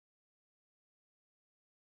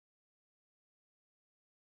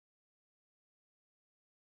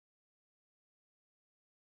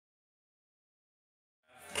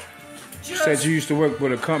You said you used to work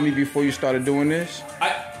with a company before you started doing this?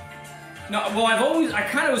 No, well, I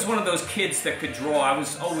kind of was one of those kids that could draw. I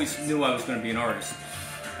always knew I was going to be an artist.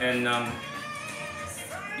 And,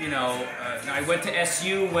 you know, I went to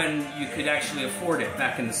SU when you could actually afford it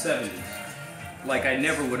back in the 70s. Like, I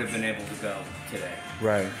never would have been able to go today.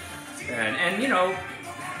 Right. And you know,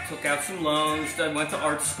 took out some loans, I went to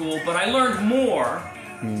art school, but I learned more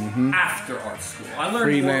after art school. I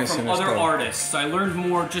learned more from other artists. I learned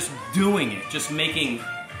more just doing it, just being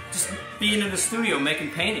in the studio making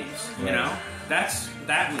paintings, you know? That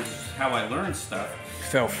was how I learned stuff.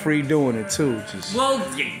 Felt free doing it too. Just well,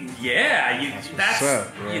 yeah, you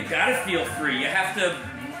gotta feel free. You have to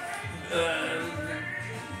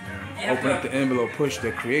open up the envelope, push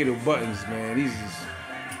the creative buttons, man. These is,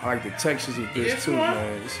 I like the textures of this too,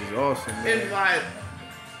 man. This is awesome, man. It's like,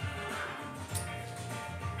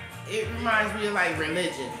 it reminds me of like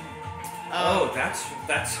religion. Oh,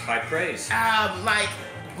 that's high praise. Like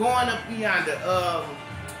going up beyond the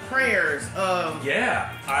prayers.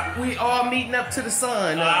 Yeah, we all meeting up to the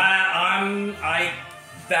sun.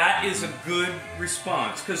 That is a good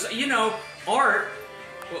response, because you know, art.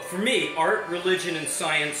 Well, for me, art, religion, and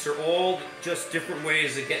science are all just different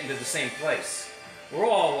ways of getting to the same place. We're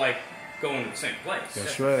all like going to the same place.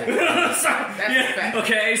 That's right. That's a fact.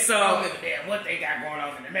 Okay, so what they got going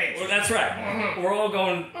on in the nature. well, that's right. We're all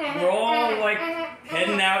going. We're all like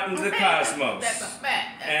heading out into the cosmos. That's a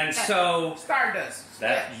fact. And so Stardust.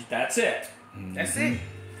 That's it. That's it.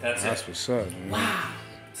 That's what's up, man. Wow.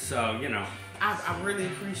 So you know. I really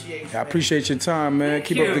appreciate you. I appreciate your time, man.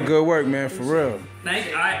 Keep up the good work, man, for real.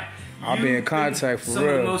 Thank you. I'll be in contact for some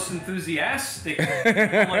real. Some of the most enthusiastic people,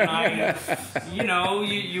 and you know,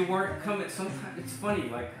 you weren't coming. Sometimes it's funny,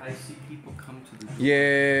 like I see people come to the door.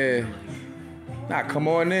 Yeah. Nah, come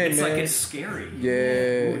on in, it's man. It's like it's scary. Yeah.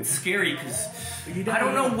 Ooh, it's scary because I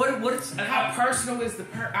don't know what it's. How personal is the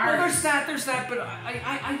well, there's that, but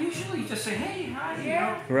I usually just say, hey, hi, you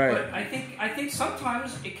know. Right. But I think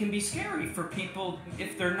sometimes it can be scary for people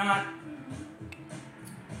if they're not.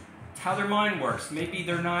 How their mind works. Maybe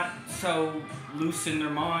they're not so loose in their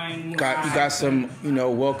mind. You got some, you know,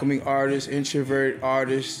 welcoming artists, introvert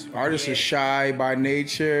artists. Artists are shy by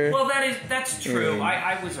nature. Well, that's true.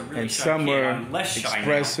 I was a really shy some kid. are I'm less shy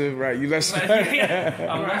expressive, now. Right? You less shy. Yeah,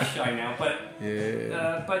 I'm less shy now, but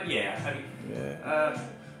yeah, I mean,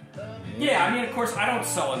 yeah, I mean, of course, I don't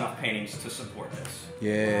sell enough paintings to support this.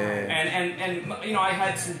 Yeah. And you know, I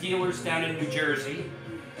had some dealers down in New Jersey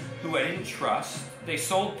who I didn't trust. They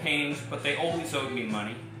sold paintings, but they always owed me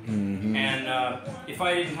money. And if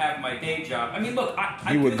I didn't have my day job, I mean, look,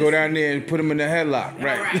 I would go down there and put them in the headlock,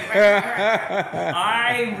 right?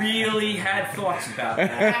 I really had thoughts about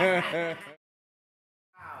that.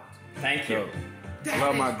 Thank you. I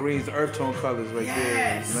love my greens, the earth tone colors right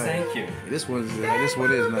there. Nice. Thank you. This one is nice.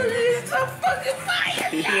 It's so fucking fire,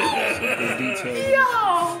 yo.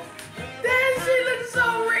 That shit looks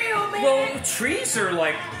so real, man. Well, trees are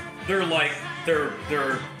like, they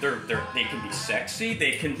can be sexy.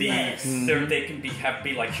 They can be they can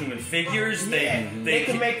be like human figures. They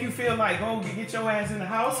can make you feel like, oh, you get your ass in the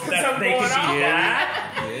house. They can be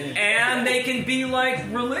that, and they can be like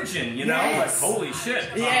religion. You know, like holy shit.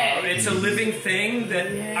 It's a living thing. That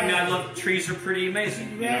I mean, I love trees. Are pretty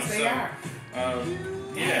amazing. Yes, you know? they are.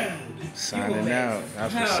 Yeah. Signing out.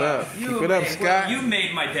 That's what's up. Keep it up, Scott. You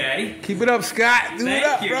made my day. Keep it up, Scott. Do it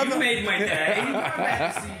up, brother. You made my day.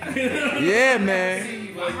 Yeah,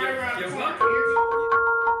 man. Well, you're welcome.